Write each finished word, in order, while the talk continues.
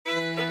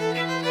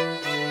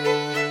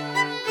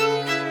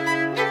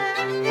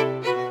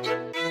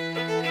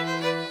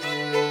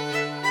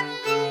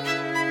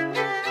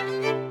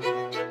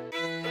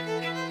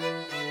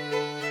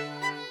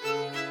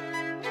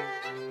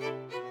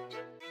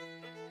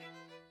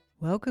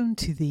Welcome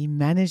to the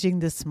Managing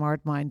the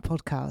Smart Mind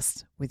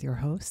podcast with your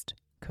host,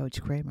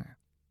 Coach Kramer.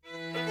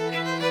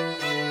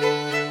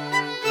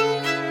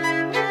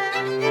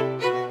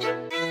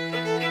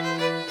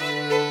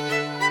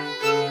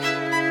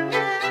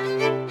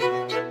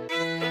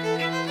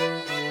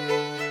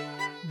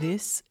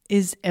 This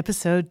is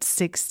episode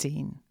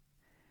 16,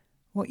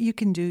 what you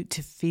can do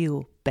to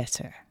feel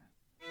better.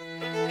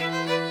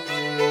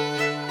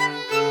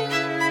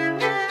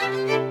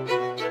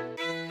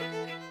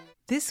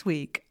 This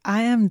week,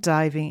 I am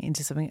diving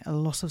into something a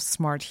lot of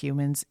smart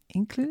humans,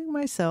 including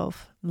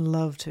myself,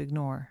 love to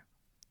ignore: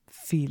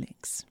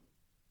 feelings.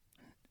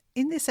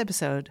 In this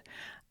episode,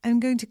 I'm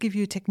going to give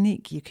you a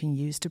technique you can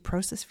use to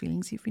process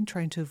feelings you've been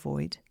trying to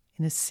avoid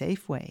in a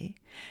safe way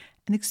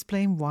and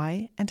explain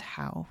why and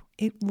how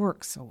it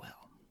works so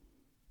well.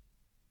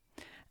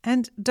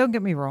 And don't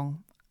get me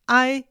wrong,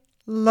 I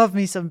love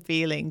me some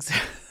feelings.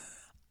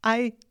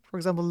 I, for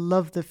example,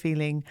 love the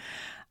feeling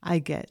I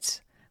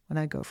get when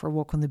I go for a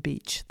walk on the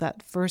beach,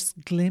 that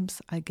first glimpse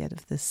I get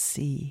of the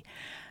sea,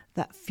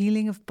 that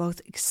feeling of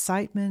both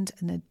excitement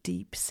and a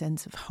deep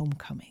sense of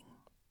homecoming.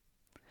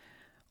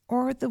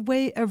 Or the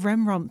way a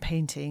Rembrandt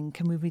painting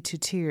can move me to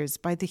tears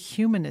by the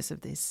humanness of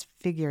these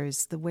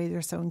figures, the way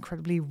they're so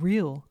incredibly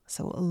real,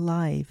 so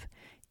alive,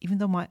 even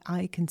though my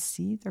eye can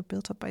see they're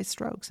built up by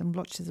strokes and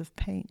blotches of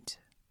paint.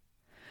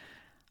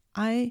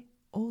 I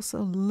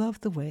also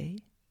love the way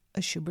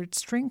a Schubert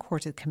string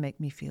quartet can make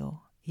me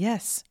feel.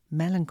 Yes,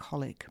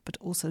 melancholic, but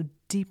also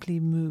deeply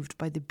moved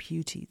by the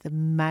beauty, the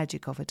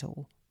magic of it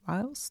all,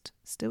 whilst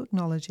still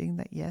acknowledging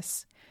that,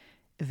 yes,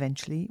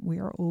 eventually we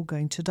are all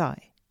going to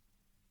die.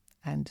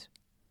 And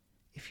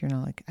if you're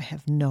not like, I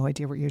have no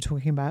idea what you're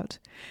talking about,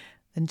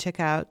 then check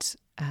out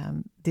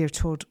Der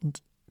Tod und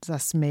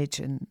das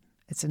Mädchen.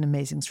 It's an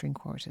amazing string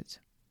quartet.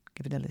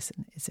 Give it a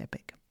listen. It's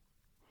epic.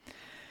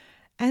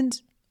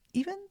 And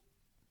even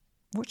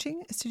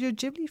watching a Studio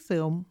Ghibli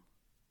film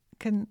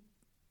can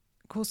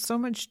cause so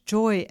much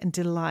joy and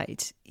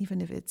delight,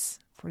 even if it's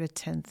for the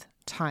 10th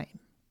time.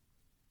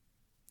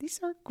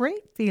 These are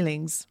great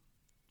feelings.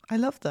 I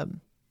love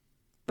them.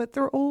 But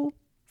they're all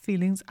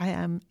feelings I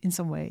am in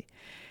some way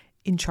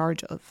in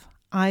charge of.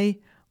 I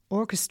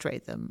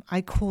orchestrate them.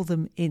 I call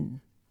them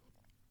in.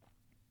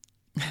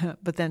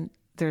 But then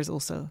there's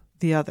also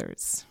the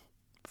others: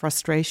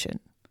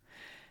 frustration,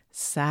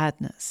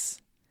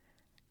 sadness,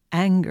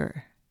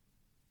 anger,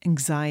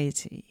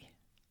 anxiety,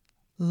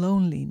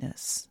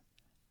 loneliness,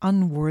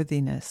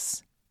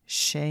 unworthiness,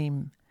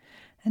 shame,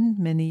 and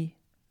many,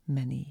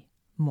 many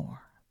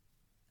more.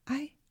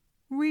 I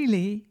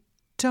really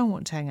don't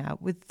want to hang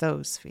out with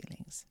those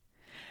feelings.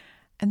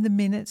 And the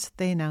minute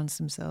they announce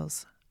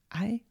themselves,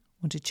 I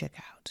want to check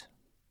out.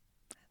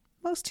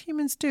 Most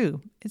humans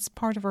do. It's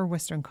part of our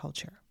Western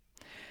culture.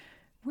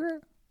 We're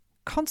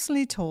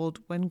constantly told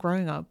when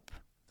growing up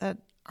that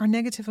our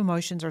negative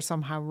emotions are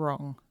somehow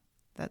wrong,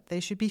 that they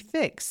should be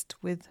fixed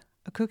with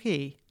a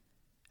cookie,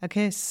 a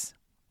kiss,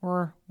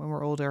 or when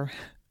we're older,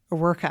 a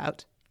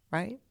workout,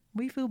 right?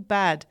 We feel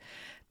bad.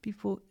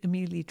 People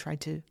immediately try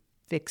to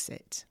fix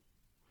it.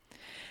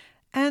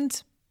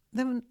 And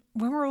then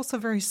when we're also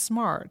very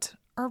smart,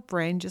 our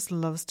brain just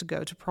loves to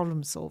go to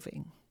problem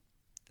solving.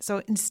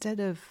 So instead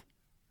of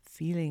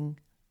feeling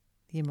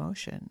the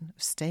emotion,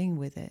 of staying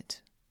with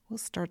it, we'll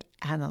start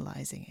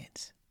analyzing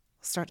it.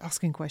 We'll start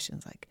asking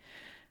questions like,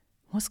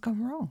 what's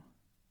gone wrong?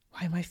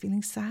 Why am I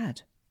feeling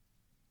sad?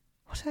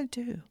 What did I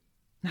do?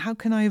 And how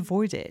can I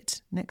avoid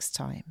it next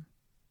time?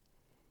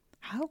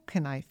 How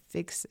can I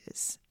fix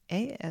this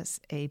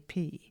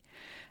ASAP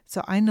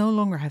so I no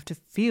longer have to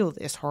feel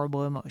this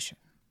horrible emotion?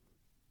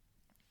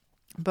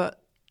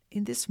 But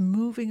in this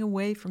moving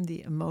away from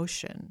the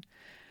emotion,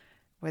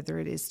 whether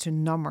it is to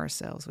numb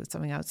ourselves with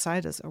something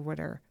outside us or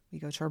whether we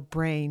go to our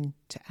brain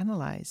to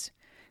analyze,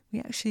 we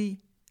actually,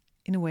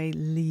 in a way,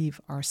 leave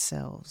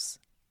ourselves.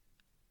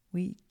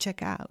 We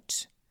check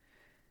out.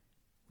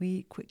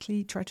 We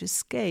quickly try to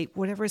escape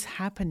whatever is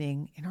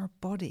happening in our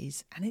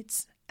bodies, and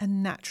it's a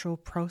natural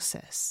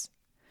process.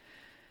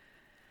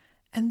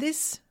 And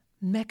this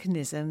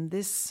mechanism,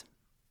 this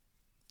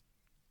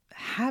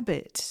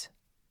habit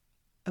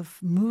of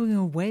moving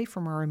away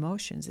from our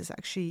emotions is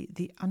actually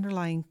the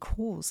underlying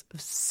cause of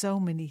so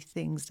many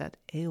things that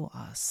ail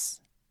us,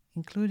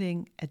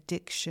 including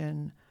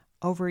addiction,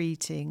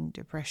 overeating,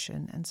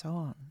 depression, and so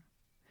on.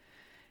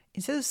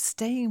 Instead of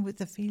staying with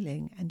the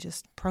feeling and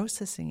just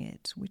processing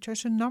it, we try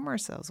to numb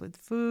ourselves with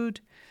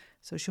food,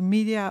 social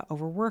media,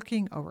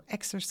 overworking,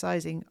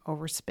 over-exercising,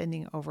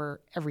 overspending,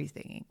 over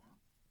everything.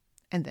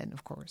 And then,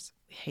 of course,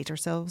 we hate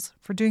ourselves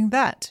for doing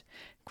that,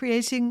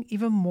 creating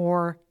even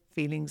more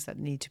feelings that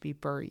need to be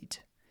buried.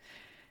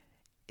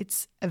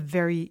 It's a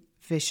very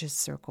vicious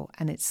circle,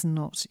 and it's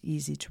not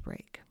easy to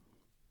break.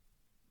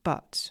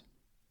 But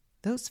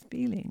those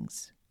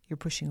feelings you're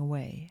pushing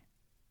away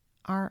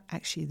are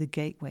actually the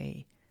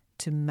gateway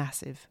to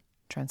massive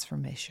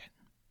transformation.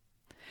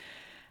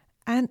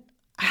 And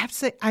I have to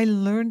say, I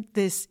learned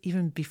this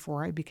even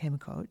before I became a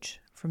coach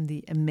from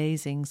the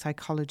amazing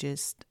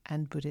psychologist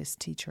and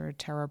Buddhist teacher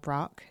Tara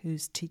Brach,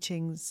 whose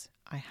teachings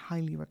I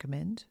highly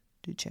recommend.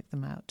 Do check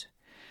them out.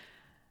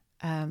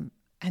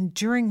 And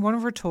during one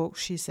of her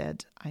talks, she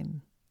said,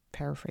 I'm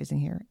paraphrasing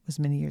here, it was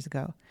many years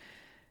ago,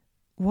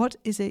 "What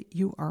is it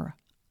you are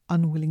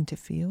unwilling to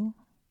feel?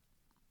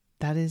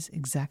 That is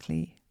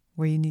exactly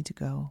where you need to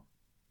go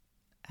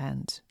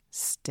and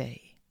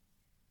stay."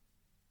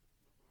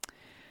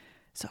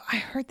 So I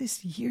heard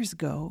this years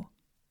ago,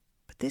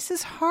 but this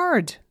is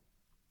hard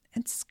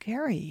and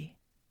scary,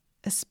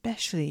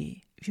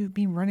 especially if you've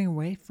been running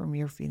away from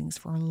your feelings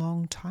for a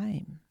long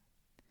time.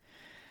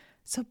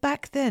 So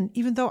back then,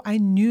 even though I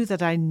knew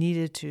that I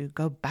needed to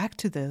go back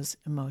to those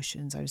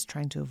emotions I was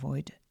trying to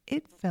avoid,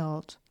 it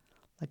felt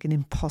like an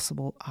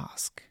impossible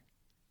ask.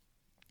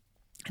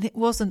 And it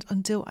wasn't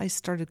until I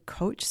started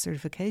coach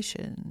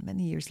certification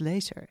many years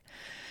later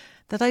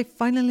that I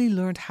finally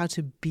learned how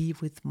to be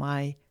with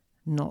my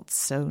not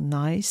so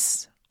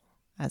nice,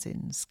 as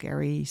in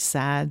scary,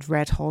 sad,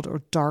 red hot, or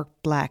dark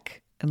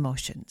black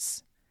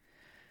emotions.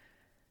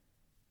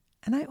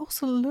 And I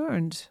also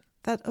learned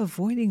that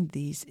avoiding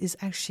these is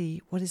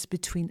actually what is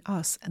between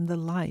us and the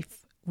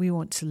life we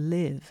want to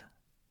live,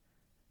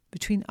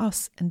 between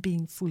us and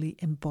being fully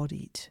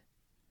embodied,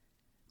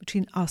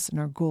 between us and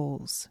our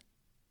goals,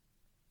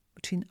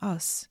 between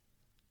us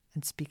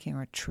and speaking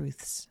our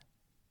truths.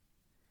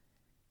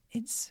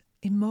 It's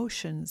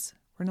emotions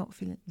we're not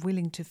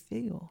willing to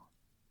feel.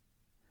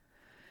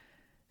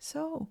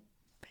 So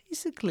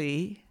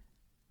basically,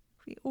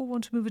 we all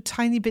want to move a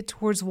tiny bit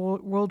towards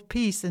world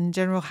peace and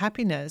general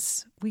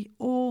happiness. We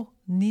all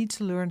need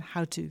to learn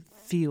how to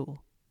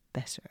feel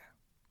better.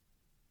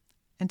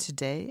 And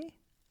today,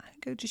 I'm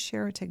going to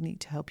share a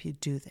technique to help you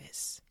do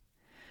this.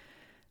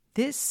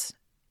 This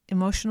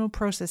emotional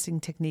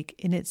processing technique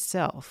in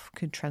itself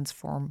could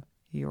transform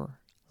your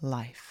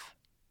life.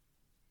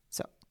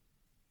 So,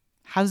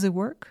 how does it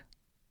work?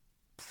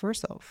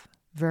 First off,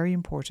 very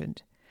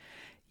important,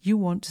 you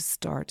want to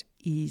start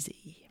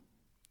easy.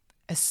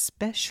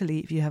 Especially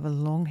if you have a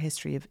long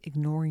history of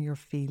ignoring your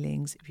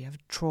feelings, if you have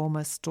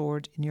trauma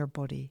stored in your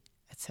body,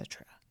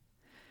 etc.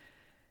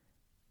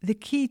 The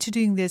key to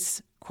doing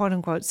this, quote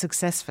unquote,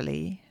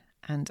 successfully,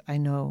 and I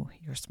know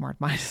your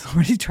smart mind is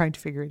already trying to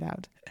figure it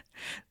out.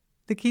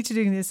 The key to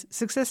doing this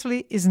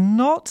successfully is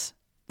not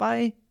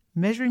by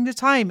measuring the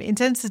time,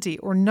 intensity,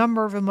 or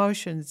number of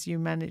emotions you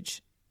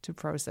manage to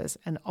process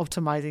and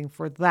optimizing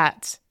for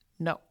that.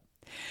 No.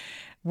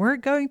 We're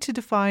going to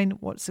define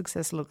what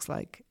success looks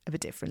like a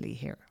bit differently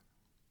here.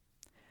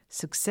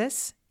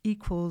 Success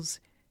equals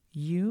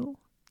you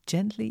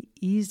gently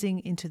easing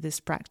into this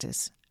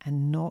practice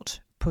and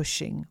not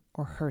pushing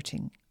or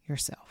hurting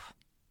yourself.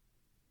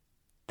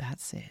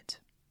 That's it.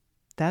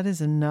 That is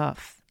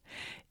enough.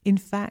 In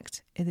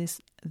fact, it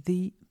is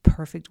the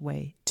perfect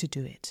way to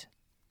do it.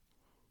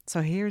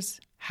 So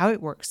here's how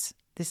it works.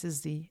 This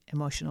is the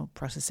emotional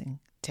processing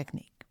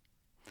technique.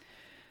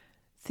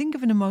 Think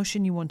of an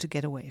emotion you want to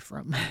get away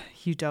from.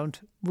 You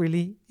don't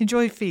really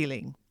enjoy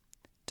feeling.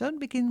 Don't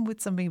begin with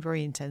something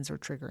very intense or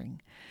triggering.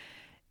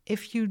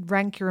 If you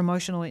rank your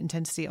emotional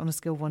intensity on a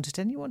scale of 1 to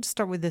 10, you want to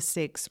start with a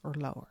 6 or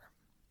lower.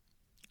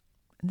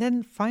 And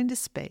then find a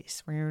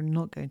space where you're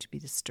not going to be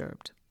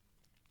disturbed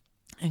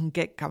and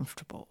get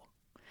comfortable.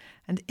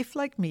 And if,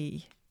 like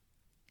me,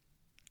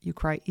 you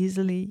cry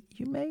easily,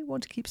 you may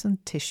want to keep some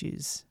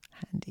tissues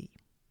handy.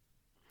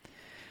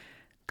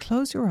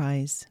 Close your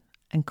eyes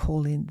and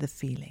call in the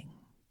feeling.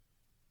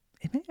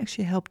 It may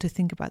actually help to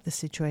think about the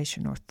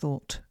situation or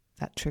thought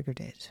that triggered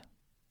it.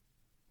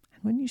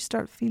 And when you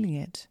start feeling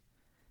it,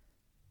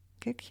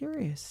 get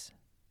curious.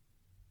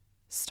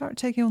 Start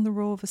taking on the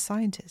role of a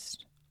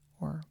scientist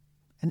or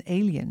an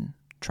alien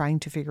trying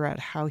to figure out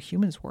how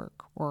humans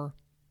work, or,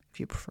 if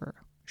you prefer,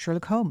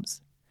 Sherlock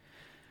Holmes.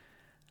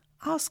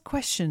 Ask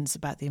questions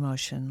about the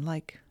emotion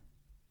like,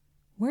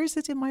 where is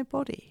it in my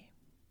body?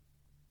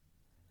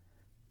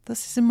 Does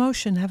this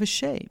emotion have a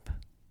shape?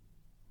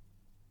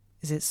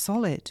 Is it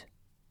solid,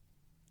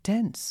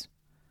 dense,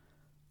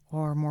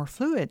 or more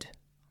fluid,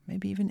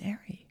 maybe even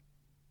airy?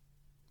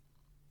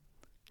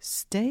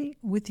 Stay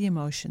with the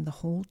emotion the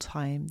whole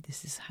time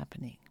this is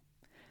happening.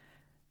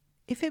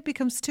 If it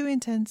becomes too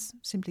intense,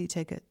 simply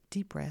take a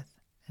deep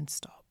breath and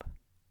stop.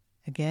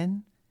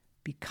 Again,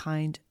 be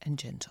kind and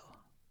gentle.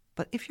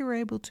 But if you're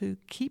able to,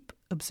 keep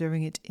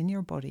observing it in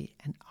your body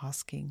and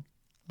asking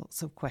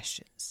lots of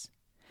questions.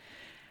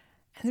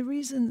 And the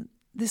reason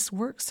this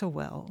works so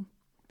well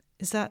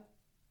is that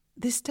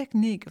this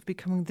technique of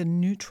becoming the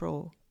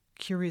neutral,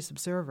 curious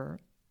observer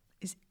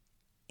is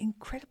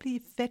incredibly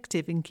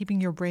effective in keeping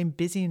your brain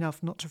busy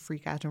enough not to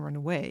freak out and run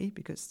away,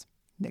 because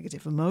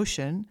negative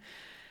emotion,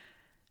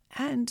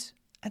 and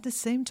at the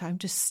same time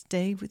to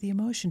stay with the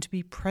emotion, to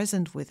be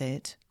present with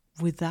it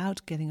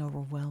without getting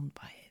overwhelmed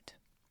by it.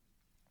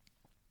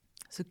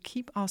 So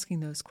keep asking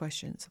those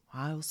questions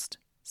whilst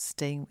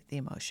staying with the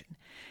emotion.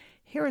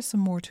 Here are some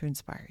more to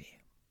inspire you.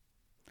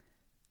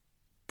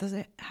 Does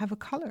it have a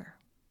color?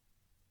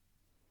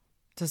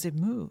 Does it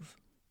move?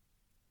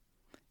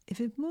 if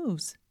it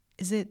moves,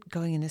 is it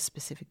going in a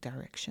specific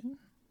direction?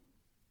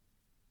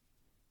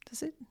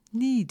 Does it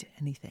need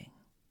anything?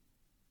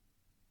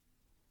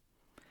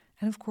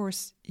 And of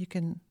course, you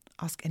can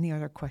ask any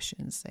other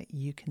questions that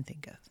you can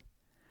think of.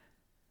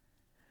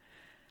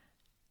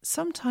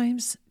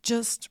 Sometimes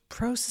just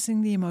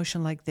processing the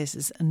emotion like this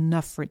is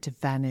enough for it to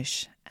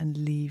vanish and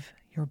leave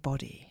your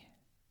body,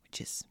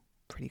 which is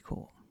pretty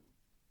cool.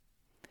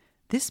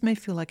 This may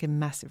feel like a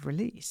massive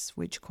release,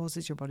 which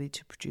causes your body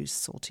to produce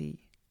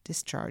salty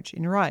discharge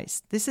in your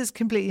eyes. This is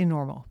completely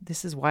normal.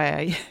 This is why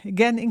I,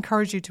 again,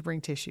 encourage you to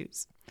bring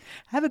tissues.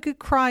 Have a good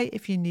cry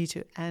if you need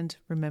to. And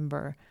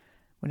remember,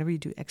 whenever you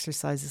do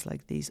exercises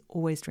like these,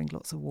 always drink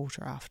lots of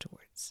water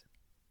afterwards.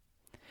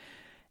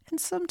 And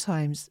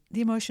sometimes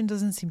the emotion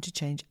doesn't seem to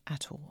change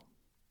at all.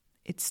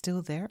 It's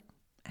still there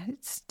and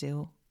it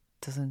still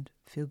doesn't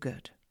feel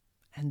good.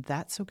 And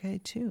that's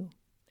okay too.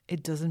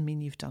 It doesn't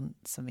mean you've done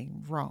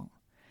something wrong.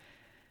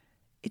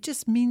 It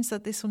just means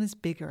that this one is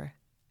bigger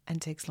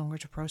and takes longer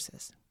to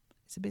process.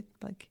 It's a bit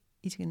like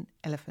eating an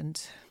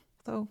elephant,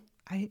 though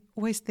I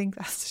always think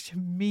that's such a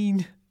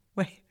mean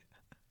way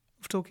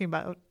of talking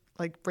about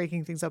like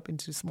breaking things up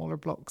into smaller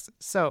blocks.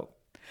 So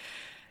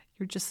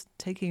you're just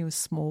taking a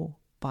small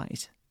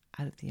bite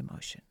out of the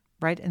emotion,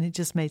 right? And it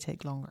just may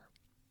take longer.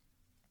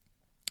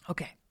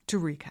 Okay, to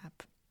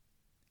recap.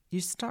 You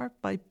start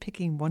by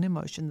picking one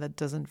emotion that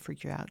doesn't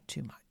freak you out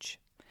too much.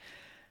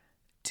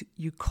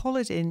 You call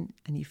it in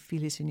and you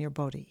feel it in your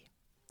body.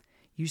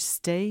 You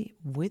stay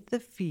with the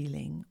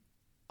feeling,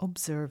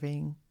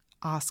 observing,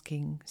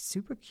 asking,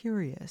 super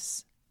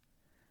curious,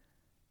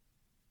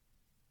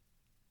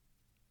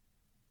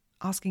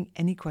 asking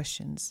any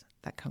questions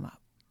that come up.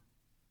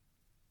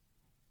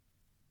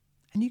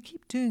 And you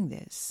keep doing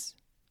this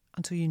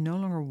until you no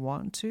longer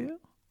want to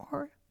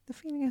or the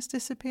feeling has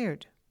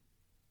disappeared.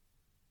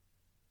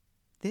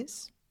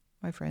 This,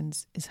 my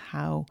friends, is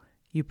how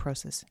you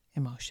process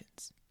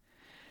emotions.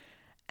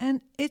 And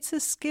it's a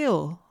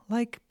skill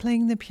like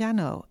playing the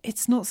piano.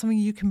 It's not something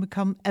you can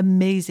become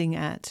amazing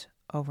at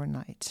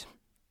overnight.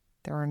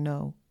 There are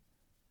no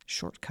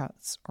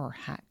shortcuts or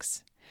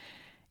hacks.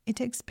 It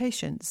takes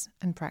patience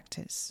and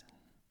practice.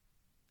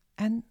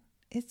 And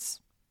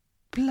it's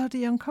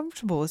bloody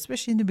uncomfortable,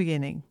 especially in the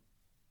beginning.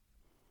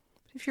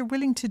 But if you're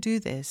willing to do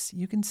this,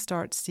 you can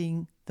start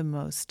seeing the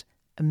most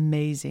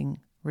amazing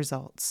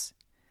results.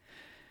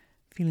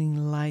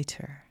 Feeling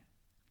lighter,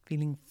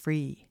 feeling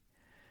free,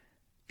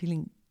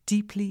 feeling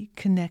deeply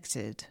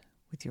connected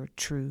with your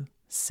true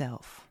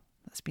self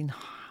that's been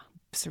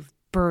sort of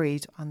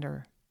buried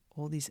under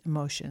all these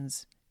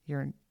emotions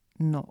you're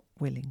not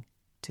willing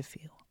to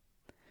feel.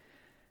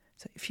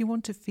 So if you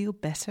want to feel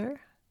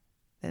better,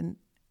 then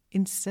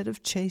instead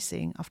of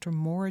chasing after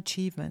more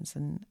achievements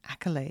and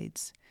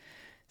accolades,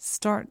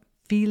 start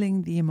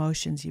feeling the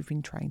emotions you've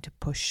been trying to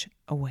push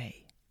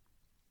away.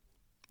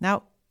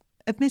 Now,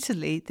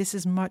 admittedly, this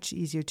is much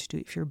easier to do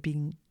if you're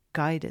being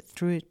guided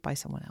through it by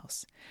someone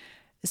else,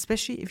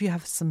 especially if you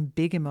have some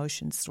big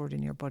emotions stored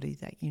in your body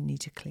that you need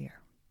to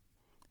clear.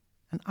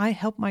 And I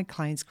help my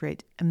clients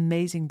create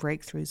amazing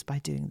breakthroughs by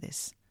doing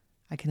this.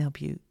 I can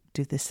help you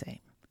do the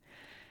same.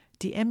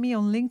 DM me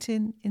on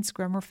LinkedIn,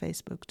 Instagram, or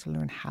Facebook to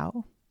learn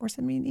how, or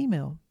send me an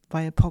email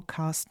via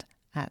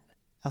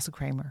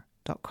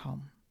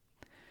podcast@elsacramer.com.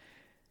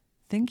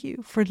 Thank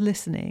you for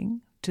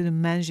listening to the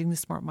Managing the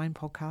Smart Mind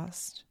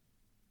podcast.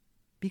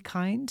 Be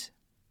kind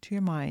to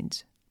your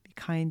mind, be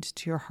kind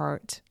to your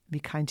heart, be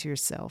kind to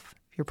yourself.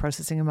 If you're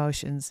processing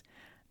emotions,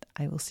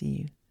 I will see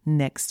you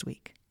next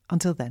week.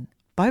 Until then,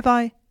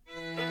 bye-bye.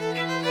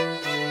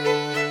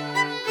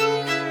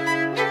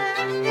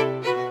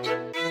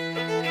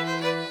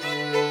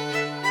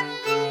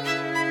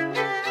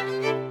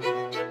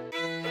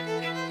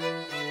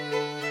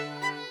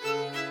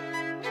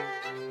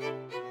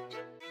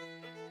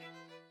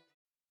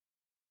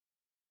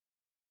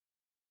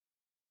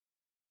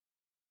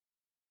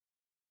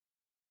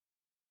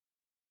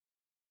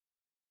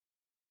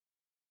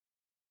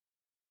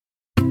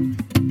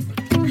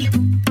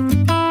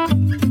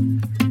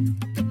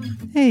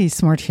 Hey,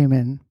 smart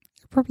human.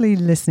 You're probably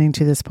listening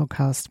to this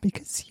podcast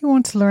because you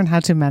want to learn how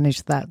to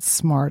manage that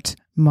smart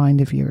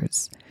mind of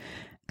yours.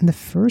 And the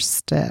first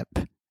step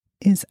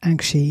is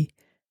actually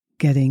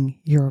getting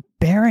your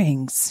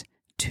bearings,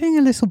 doing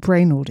a little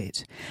brain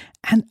audit.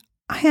 And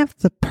I have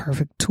the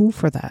perfect tool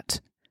for that,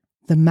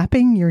 the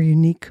Mapping Your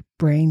Unique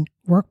Brain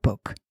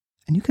Workbook.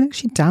 And you can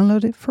actually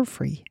download it for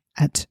free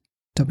at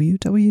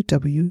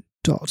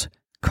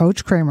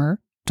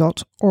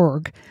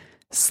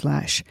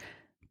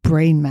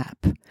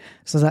www.coachkramer.org/brainmap.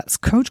 So that's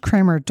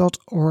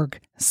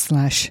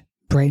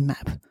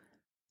coachkramer.org/brainmap.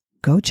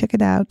 Go check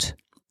it out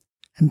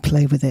and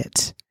play with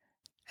it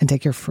and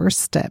take your first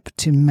step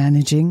to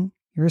managing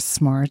your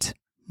smart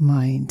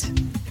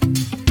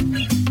mind.